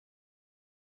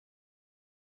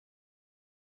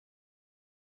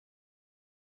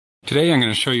Today I'm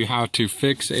going to show you how to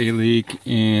fix a leak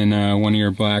in one of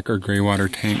your black or gray water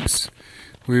tanks.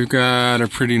 We've got a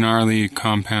pretty gnarly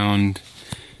compound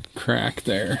crack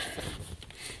there.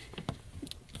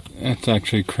 That's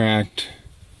actually cracked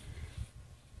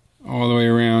all the way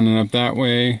around and up that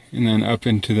way, and then up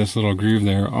into this little groove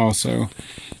there also.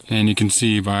 And you can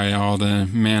see by all the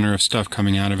manner of stuff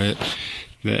coming out of it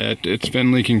that it's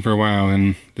been leaking for a while,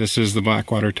 and this is the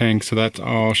black water tank, so that's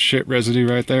all shit residue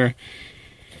right there.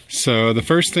 So the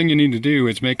first thing you need to do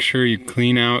is make sure you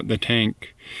clean out the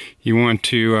tank. You want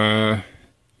to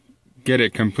get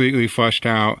it completely flushed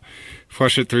out.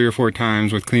 Flush it 3 or 4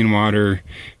 times with clean water.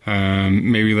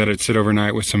 Maybe let it sit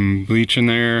overnight with some bleach in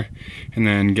there, and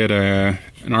then get an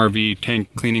RV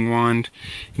tank cleaning wand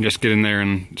and just get in there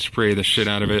and spray the shit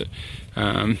out of it.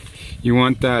 You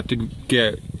want that to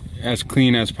get as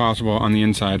clean as possible on the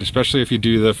inside, especially if you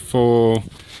do the full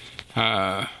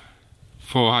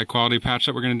high quality patch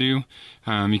that we're going to do.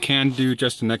 You can do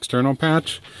just an external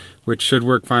patch, which should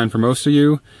work fine for most of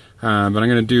you, but I'm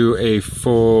going to do a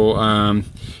full,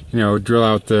 drill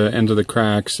out the ends of the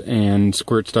cracks and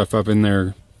squirt stuff up in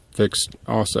there fixed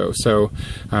also. So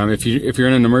if you're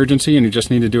in an emergency and you just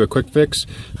need to do a quick fix,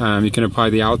 you can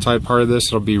apply the outside part of this.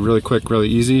 It'll be really quick, really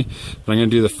easy, but I'm going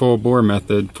to do the full bore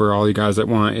method for all you guys that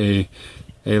want a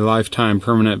lifetime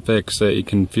permanent fix that you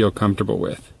can feel comfortable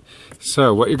with.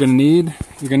 So what you're going to need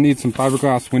some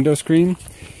fiberglass window screen.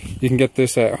 You can get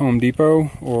this at Home Depot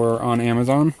or on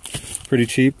Amazon, pretty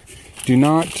cheap. Do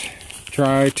not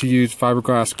try to use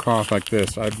fiberglass cloth like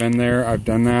this. I've been there, I've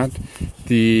done that.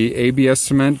 The ABS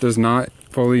cement does not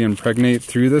fully impregnate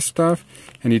through this stuff,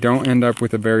 and you don't end up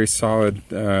with a very solid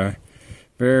patch.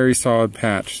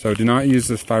 So do not use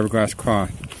this fiberglass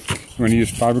cloth. You're going to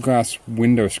use fiberglass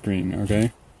window screen,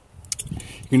 okay?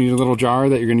 You're going to need a little jar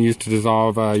that you're going to use to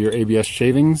dissolve your ABS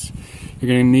shavings. You're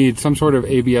going to need some sort of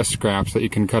ABS scraps that you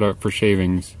can cut up for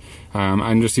shavings.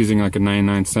 I'm just using like a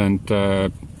 99-cent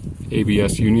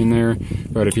ABS union there,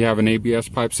 but if you have an ABS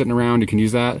pipe sitting around, you can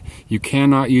use that. You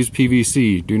cannot use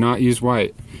PVC. Do not use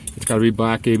white. It's got to be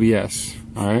black ABS.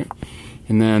 Alright?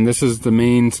 And then this is the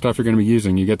main stuff you're going to be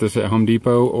using. You get this at Home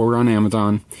Depot or on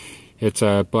Amazon. It's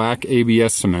a black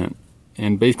ABS cement.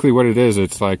 And basically what it is,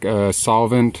 it's like a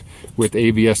solvent with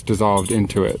ABS dissolved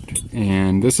into it.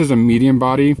 And this is a medium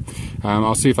body.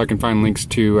 I'll see if I can find links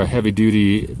to a heavy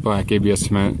duty black ABS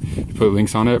cement to put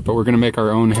links on it. But we're going to make our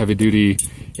own heavy duty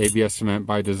ABS cement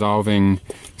by dissolving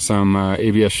some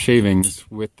ABS shavings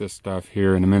with this stuff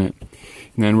here in a minute.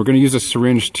 And then we're going to use a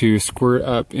syringe to squirt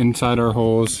up inside our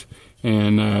holes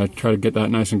and try to get that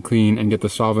nice and clean and get the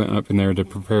solvent up in there to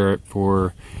prepare it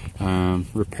for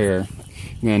repair.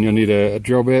 And then you'll need a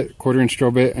drill bit, 1/4-inch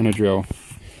drill bit, and a drill.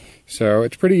 So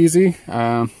it's pretty easy.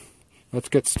 Let's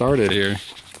get started here.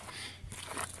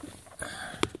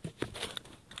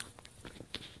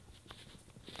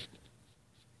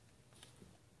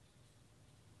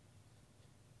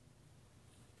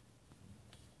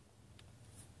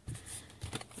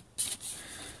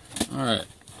 Alright,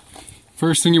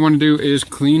 first thing you want to do is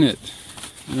clean it.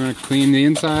 You want to clean the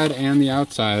inside and the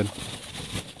outside.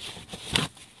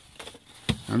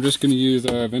 I'm just going to use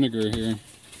vinegar here.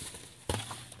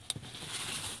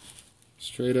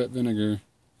 Straight up vinegar.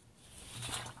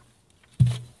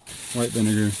 White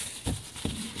vinegar.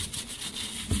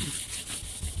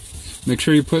 Make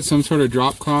sure you put some sort of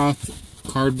drop cloth,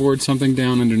 cardboard, something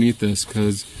down underneath this,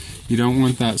 because you don't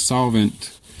want that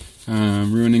solvent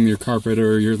ruining your carpet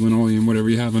or your linoleum, whatever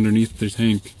you have underneath the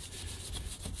tank.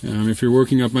 If you're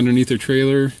working up underneath your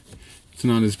trailer, it's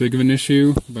not as big of an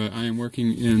issue, but I am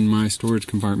working in my storage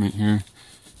compartment here.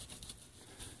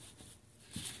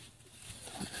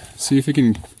 See if you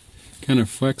can kind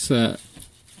of flex that.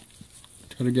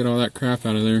 Try to get all that crap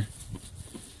out of there.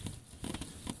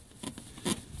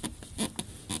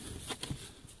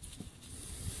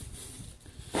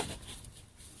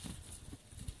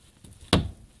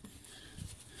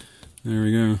 There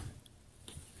we go.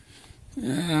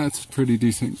 Yeah, that's a pretty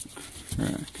decent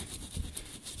crack.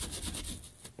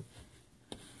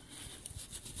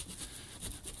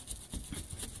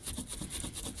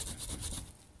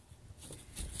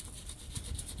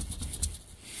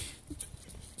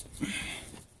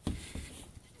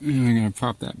 And I'm going to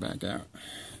pop that back out.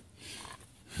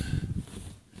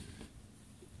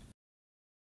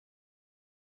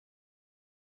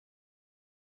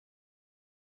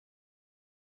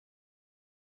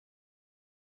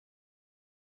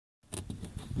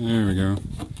 There we go.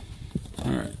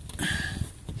 Alright.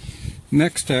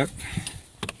 Next step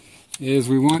is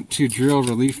we want to drill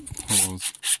relief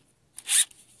holes.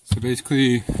 So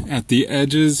basically at the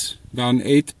edges, about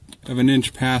 1/8 of an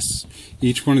inch past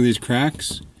each one of these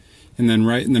cracks, and then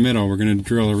right in the middle we're going to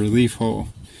drill a relief hole.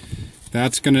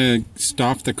 That's going to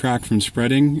stop the crack from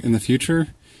spreading in the future.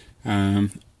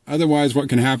 Otherwise, what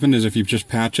can happen is if you just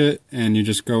patch it and you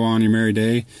just go on your merry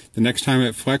day, the next time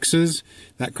it flexes,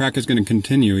 that crack is going to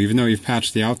continue. Even though you've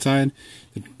patched the outside,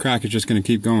 the crack is just going to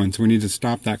keep going. So we need to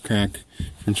stop that crack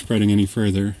from spreading any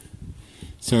further.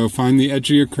 So find the edge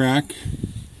of your crack,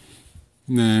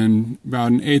 and then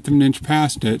about 1/8 of an inch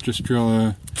past it, just drill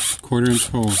a 1/4 inch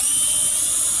hole.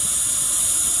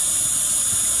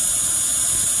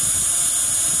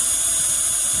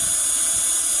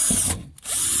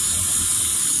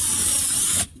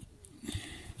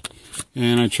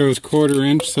 And I chose 1/4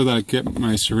 inch so that I get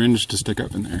my syringe to stick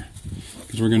up in there,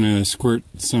 because we're going to squirt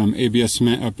some ABS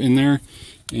cement up in there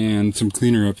and some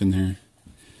cleaner up in there.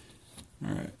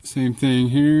 Alright, same thing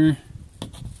here.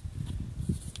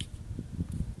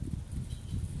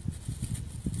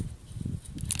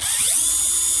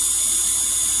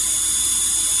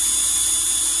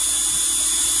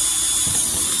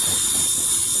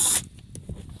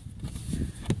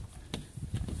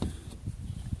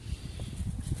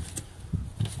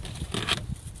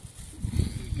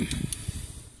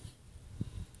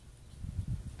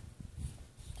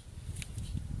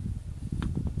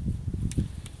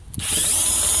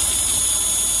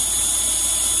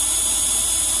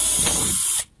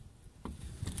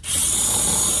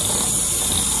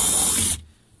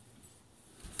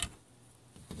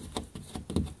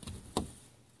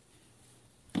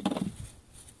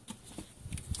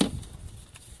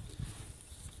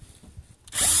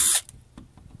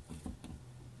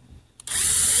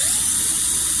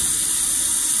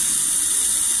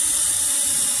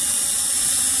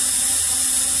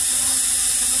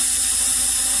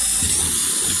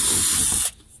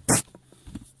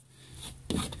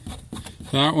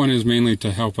 That one is mainly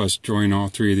to help us join all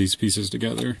three of these pieces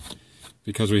together,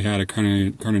 because we had a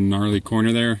kind of gnarly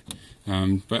corner there.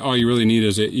 But all you really need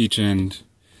is at each end,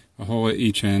 a hole at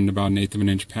each end, about 1/8 of an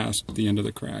inch past the end of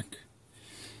the crack.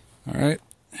 Alright.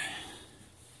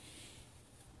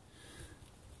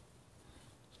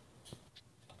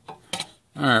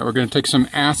 Alright, we're going to take some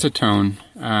acetone.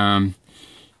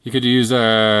 You could use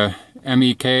a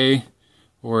MEK,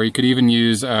 or you could even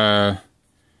use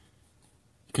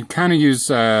you can kind of use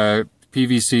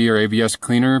PVC or ABS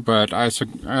cleaner, but I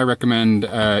recommend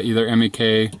either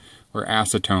MEK or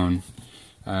acetone.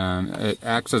 It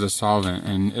acts as a solvent,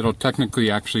 and it'll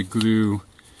technically actually glue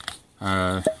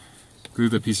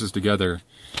the pieces together.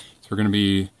 So we're going to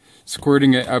be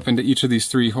squirting it up into each of these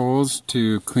 3 holes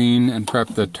to clean and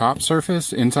prep the top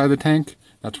surface inside the tank.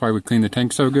 That's why we clean the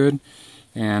tank so good,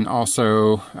 and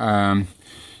also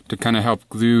to kind of help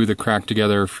glue the crack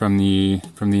together from the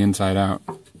inside out.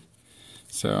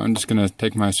 So I'm just going to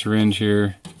take my syringe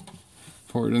here,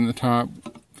 pour it in the top,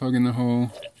 plug in the hole.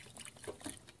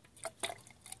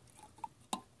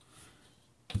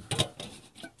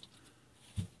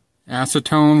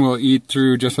 Acetone will eat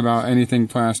through just about anything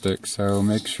plastic, so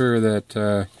make sure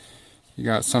that you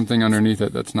got something underneath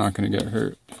it that's not going to get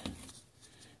hurt.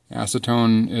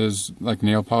 Acetone is like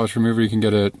nail polish remover. You can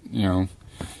get it,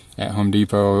 at Home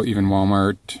Depot, even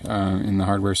Walmart, in the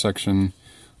hardware section,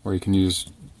 or you can use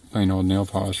plain old nail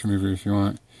polish remover if you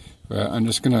want. But I'm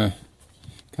just gonna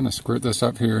kind of squirt this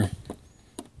up here,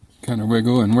 kind of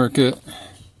wiggle and work it.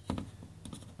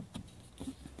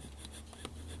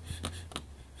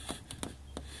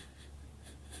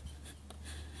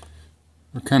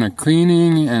 We're kind of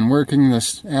cleaning and working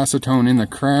this acetone in the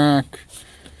crack.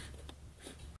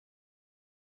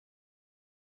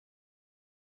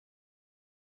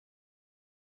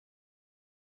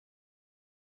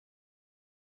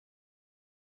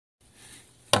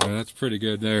 That's pretty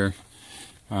good there.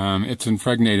 It's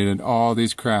impregnated all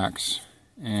these cracks.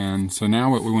 And so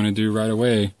now what we want to do right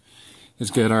away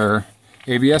is get our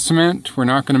ABS cement. We're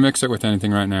not going to mix it with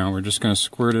anything right now. We're just going to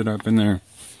squirt it up in there.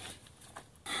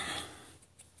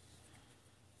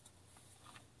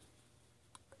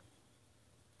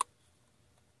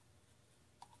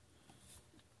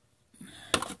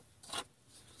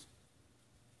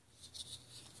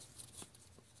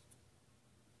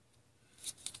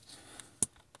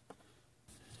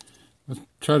 Let's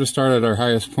try to start at our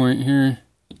highest point here.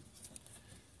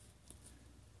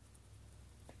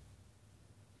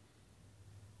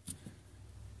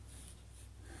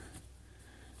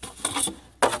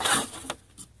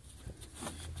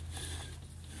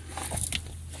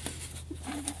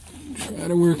 Try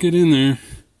to work it in there.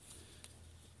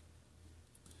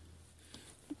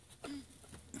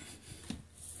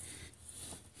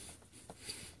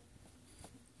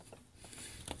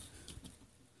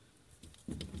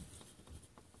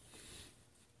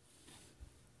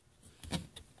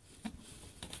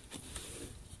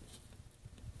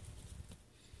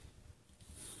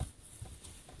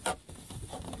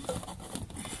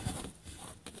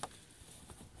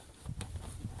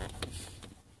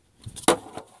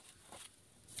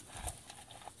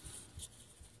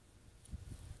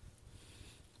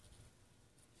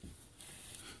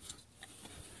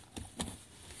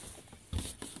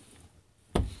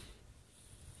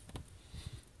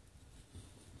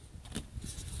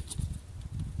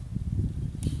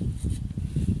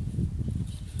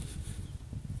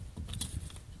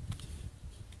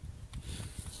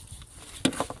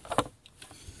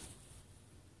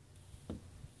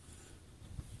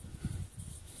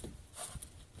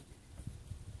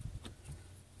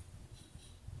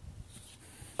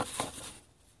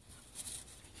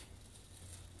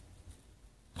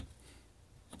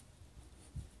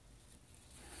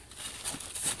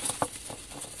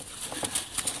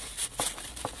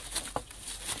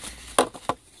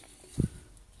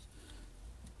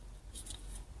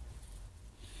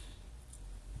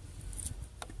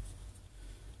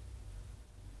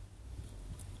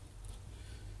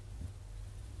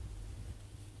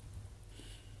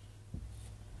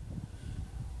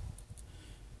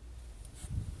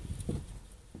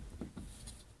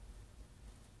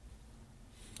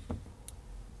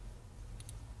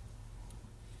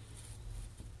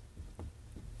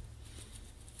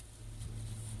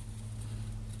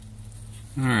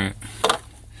 Alright,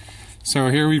 so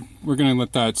here we're going to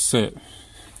let that sit.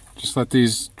 Just let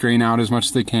these drain out as much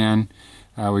as they can.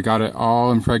 We got it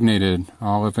all impregnated,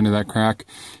 all up into that crack.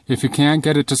 If you can't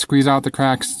get it to squeeze out the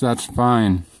cracks, that's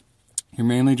fine. You're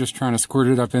mainly just trying to squirt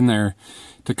it up in there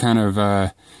to kind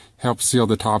of help seal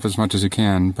the top as much as you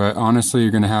can. But honestly,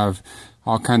 you're going to have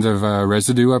all kinds of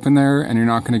residue up in there, and you're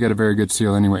not going to get a very good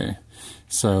seal anyway.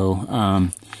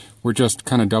 So we're just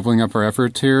kind of doubling up our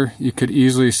efforts here. You could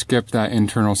easily skip that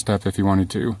internal step if you wanted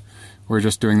to. We're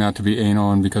just doing that to be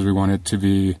anal and because we want it to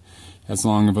be as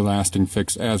long of a lasting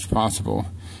fix as possible.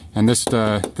 And this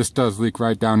does leak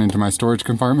right down into my storage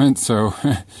compartment, so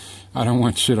I don't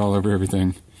want shit all over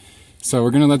everything. So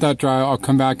we're going to let that dry. I'll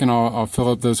come back and I'll fill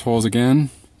up those holes again.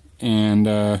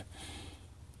 And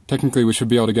technically we should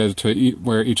be able to get it to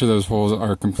where each of those holes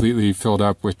are completely filled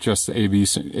up with just the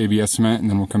ABS cement, and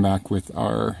then we'll come back with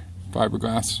our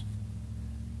fiberglass.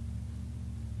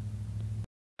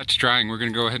 That's drying. We're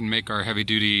going to go ahead and make our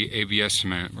heavy-duty ABS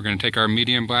cement. We're going to take our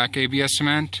medium black ABS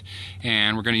cement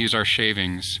and we're going to use our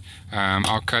shavings.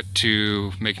 I'll cut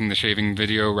to making the shaving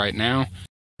video right now.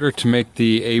 In order to make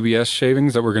the ABS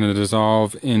shavings that we're going to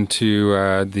dissolve into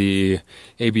the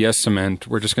ABS cement,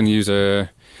 we're just going to use a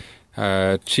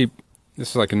cheap,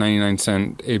 this is like a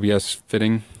 99-cent ABS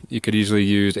fitting. You could easily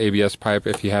use ABS pipe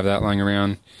if you have that lying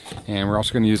around. And we're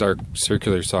also going to use our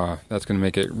circular saw. That's going to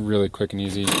make it really quick and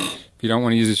easy. If you don't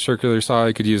want to use a circular saw,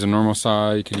 you could use a normal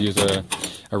saw, you could use a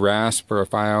rasp or a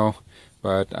file,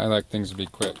 but I like things to be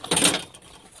quick.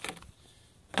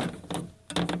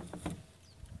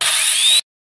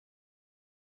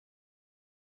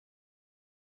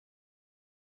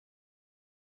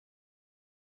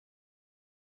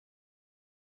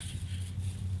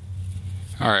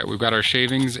 Alright, we've got our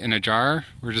shavings in a jar.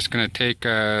 We're just going to take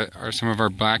some of our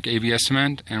black ABS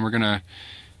cement and we're going to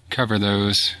cover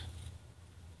those.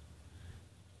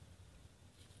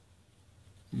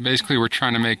 Basically, we're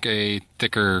trying to make a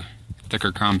thicker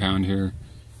compound here.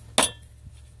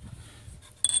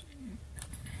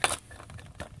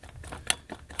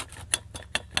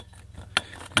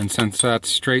 And since that's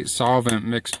straight solvent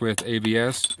mixed with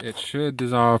ABS, it should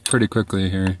dissolve pretty quickly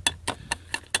here.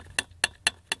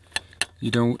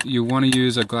 You want to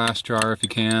use a glass jar if you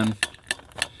can,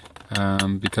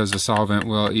 because the solvent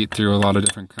will eat through a lot of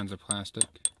different kinds of plastic.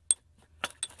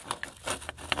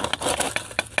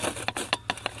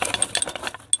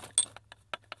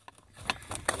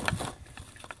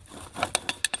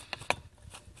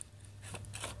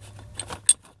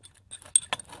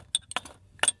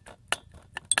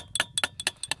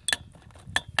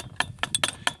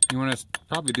 You want to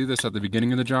probably do this at the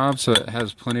beginning of the job so it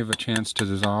has plenty of a chance to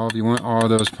dissolve. You want all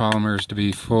those polymers to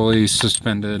be fully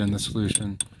suspended in the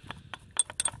solution.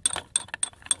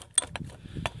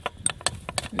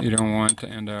 You don't want to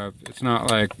end up, it's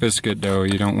not like biscuit dough,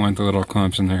 you don't want the little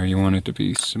clumps in there, you want it to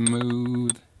be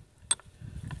smooth.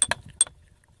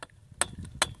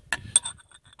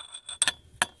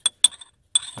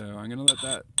 So I'm going to let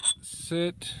that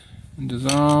sit and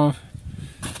dissolve.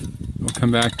 We'll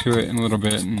come back to it in a little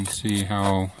bit and see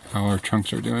how our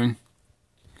chunks are doing.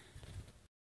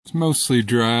 It's mostly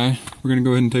dry. We're going to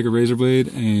go ahead and take a razor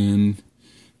blade and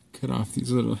cut off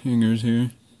these little hangers here.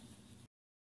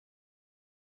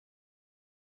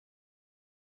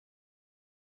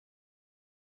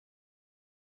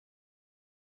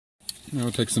 Now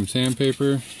we'll take some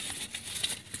sandpaper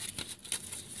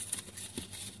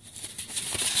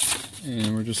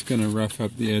and we're just going to rough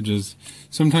up the edges.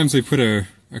 Sometimes they put a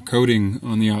coating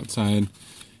on the outside,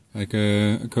 like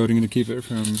a coating to keep it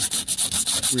from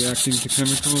reacting to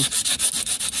chemicals.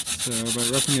 So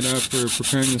by roughing it up, we're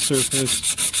preparing the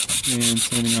surface and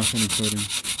sanding off any coating.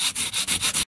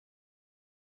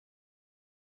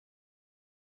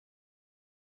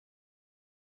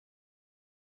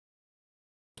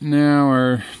 Now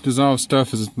our dissolved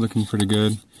stuff is looking pretty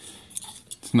good.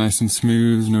 It's nice and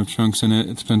smooth, no chunks in it.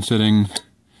 It's been sitting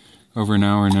over an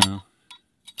hour now.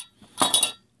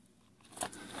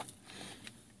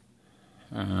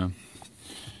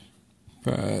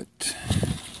 But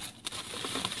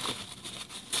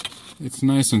it's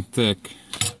nice and thick.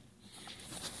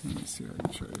 Let me see if I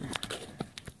can show you.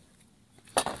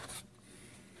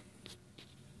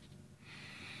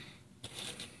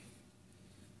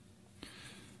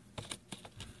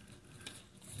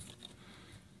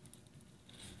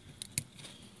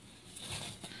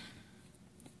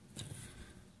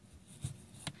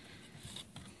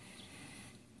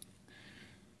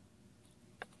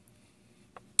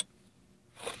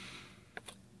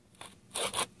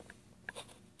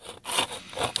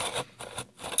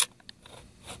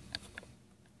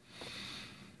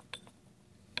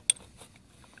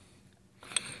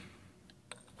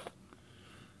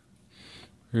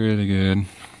 Really good.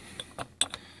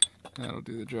 That'll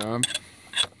do the job.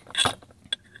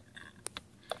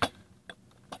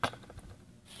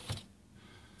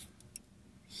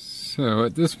 So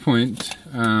at this point,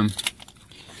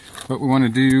 what we want to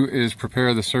do is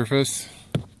prepare the surface.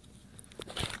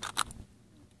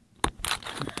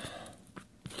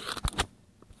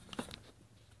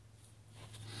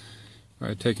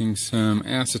 By taking some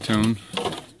acetone.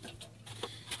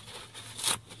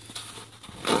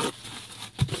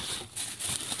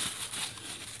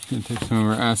 Gonna take some of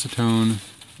our acetone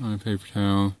on a paper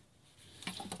towel,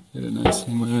 get it nice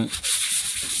and wet.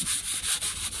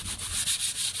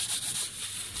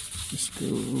 Just go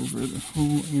over the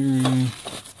whole area.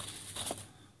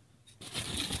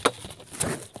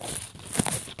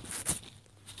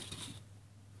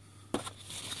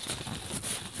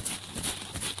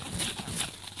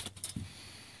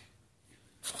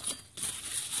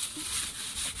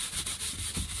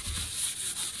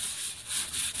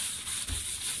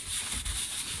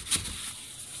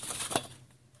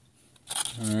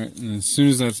 Alright, and as soon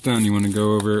as that's done, you want to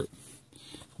go over it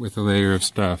with a layer of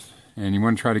stuff. And you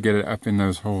want to try to get it up in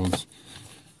those holes.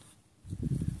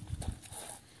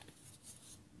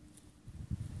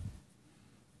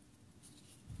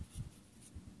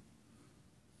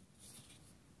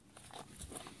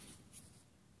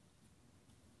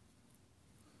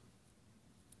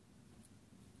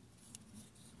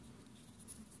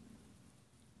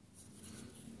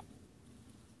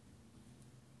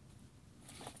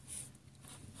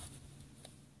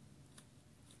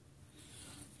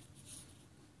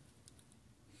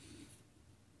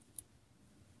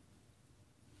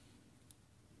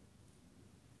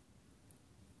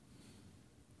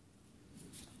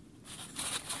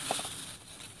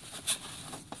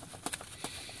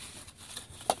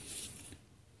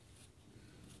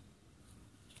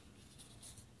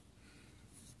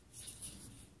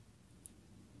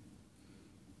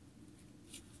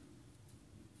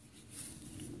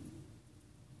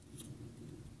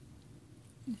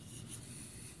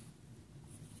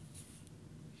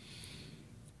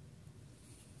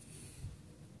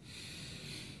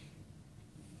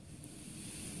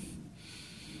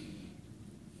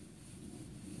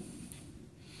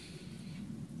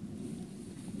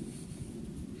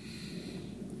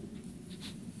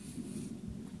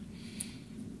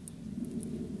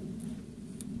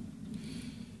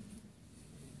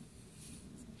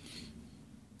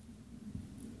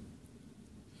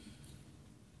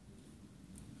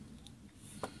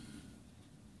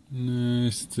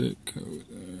 Nice thick coat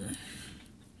there.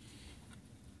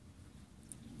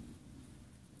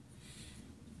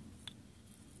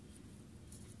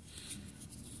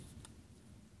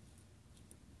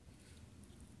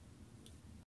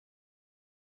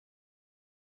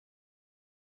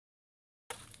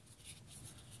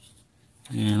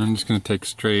 And I'm just going to take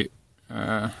straight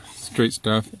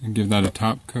stuff and give that a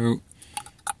top coat.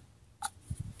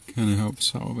 Kind of help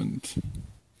solvent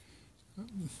up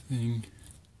the thing.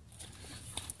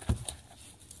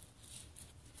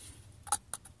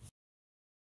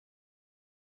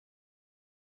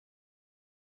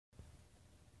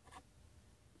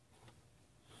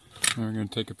 Now we're going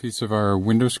to take a piece of our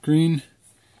window screen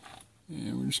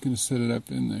and we're just going to set it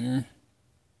up in there.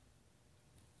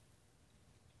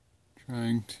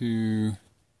 Trying to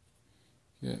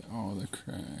get all the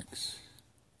cracks.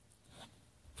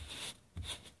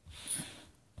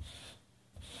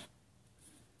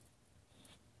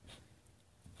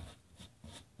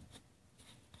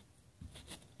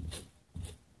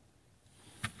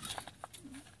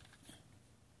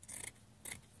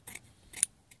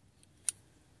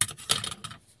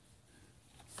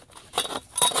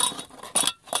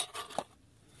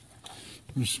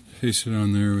 Just paste it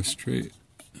on there with straight.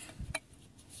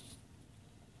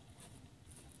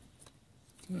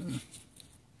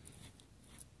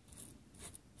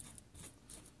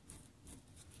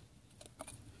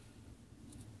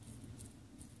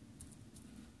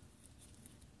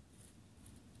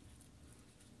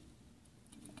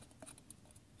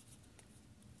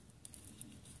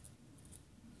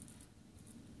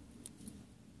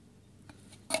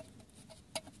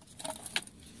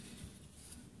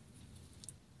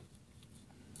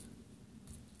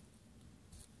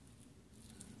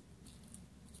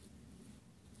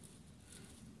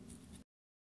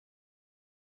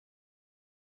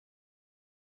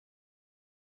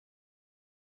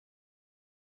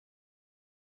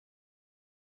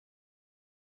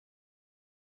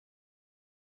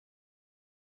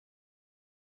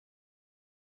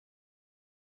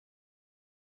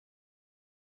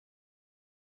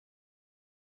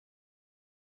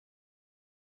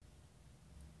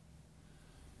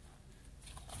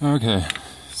 Okay,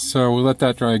 So we'll let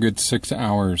that dry a good 6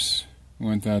 hours. We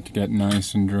want that to get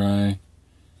nice and dry.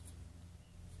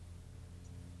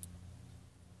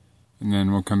 And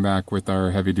then we'll come back with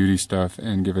our heavy duty stuff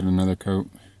and give it another coat.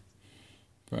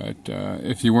 But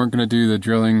if you weren't going to do the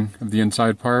drilling of the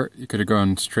inside part, you could have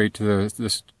gone straight to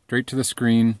the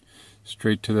screen,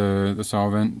 straight to the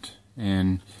solvent,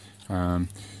 and you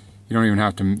don't even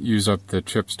have to use up the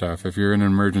chip stuff. If you're in an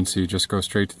emergency, just go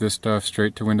straight to this stuff,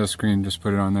 straight to window screen, just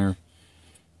put it on there.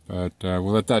 But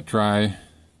we'll let that dry.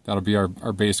 That'll be our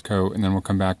base coat, and then we'll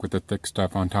come back with the thick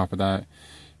stuff on top of that.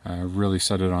 Really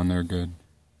set it on there good.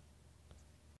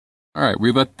 Alright,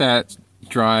 we let that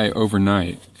dry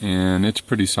overnight, and it's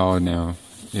pretty solid now.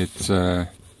 It's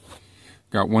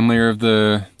got one layer of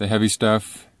the heavy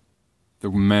stuff, the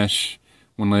mesh,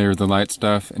 one layer of the light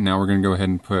stuff, and now we're going to go ahead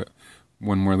and put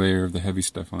one more layer of the heavy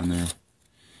stuff on there.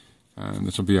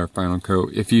 This will be our final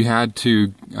coat. If you had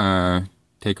to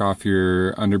take off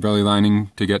your underbelly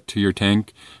lining to get to your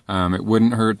tank, it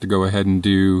wouldn't hurt to go ahead and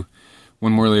do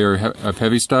one more layer of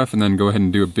heavy stuff and then go ahead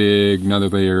and do another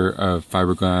layer of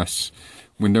fiberglass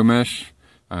window mesh.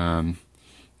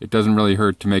 It doesn't really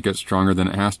hurt to make it stronger than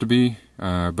it has to be,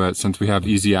 but since we have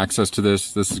easy access to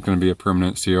this is going to be a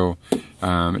permanent seal.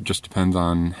 It just depends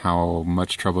on how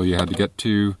much trouble you had to get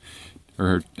to,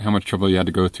 or how much trouble you had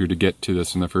to go through to get to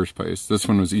this in the first place. This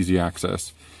one was easy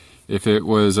access. If it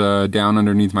was down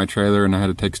underneath my trailer and I had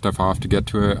to take stuff off to get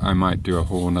to it, I might do a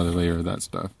whole another layer of that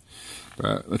stuff.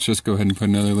 But let's just go ahead and put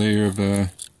another layer of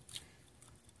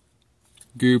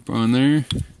goop on there.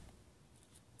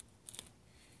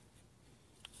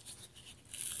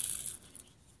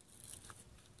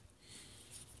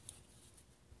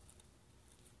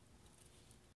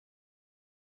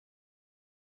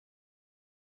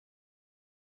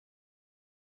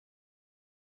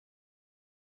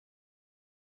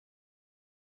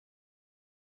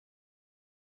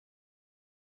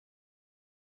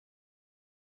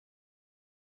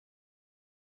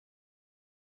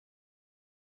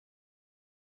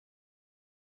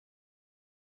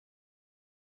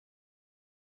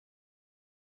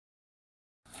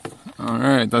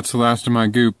 Alright, that's the last of my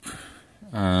goop.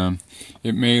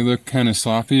 It may look kind of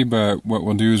sloppy, but what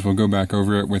we'll do is we'll go back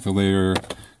over it with a layer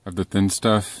of the thin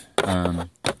stuff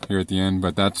here at the end,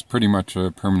 but that's pretty much a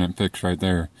permanent fix right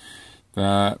there.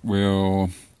 That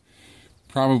will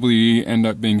probably end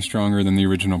up being stronger than the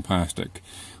original plastic.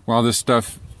 While this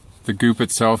stuff, the goop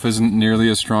itself isn't nearly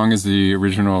as strong as the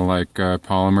original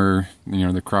polymer,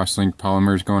 the cross-linked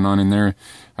polymers going on in there.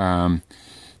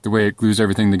 The way it glues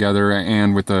everything together,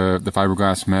 and with the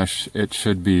fiberglass mesh, it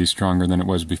should be stronger than it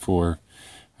was before.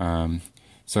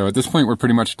 So at this point we're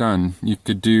pretty much done. You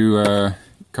could do a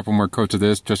couple more coats of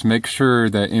this. Just make sure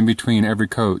that in between every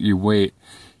coat you wait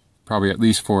probably at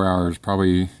least 4 hours,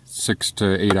 probably 6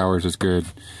 to 8 hours is good.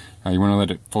 You want to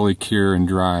let it fully cure and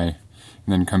dry, and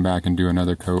then come back and do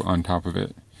another coat on top of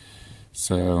it.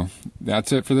 So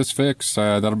that's it for this fix.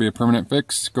 That'll be a permanent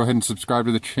fix. Go ahead and subscribe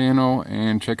to the channel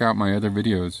and check out my other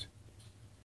videos.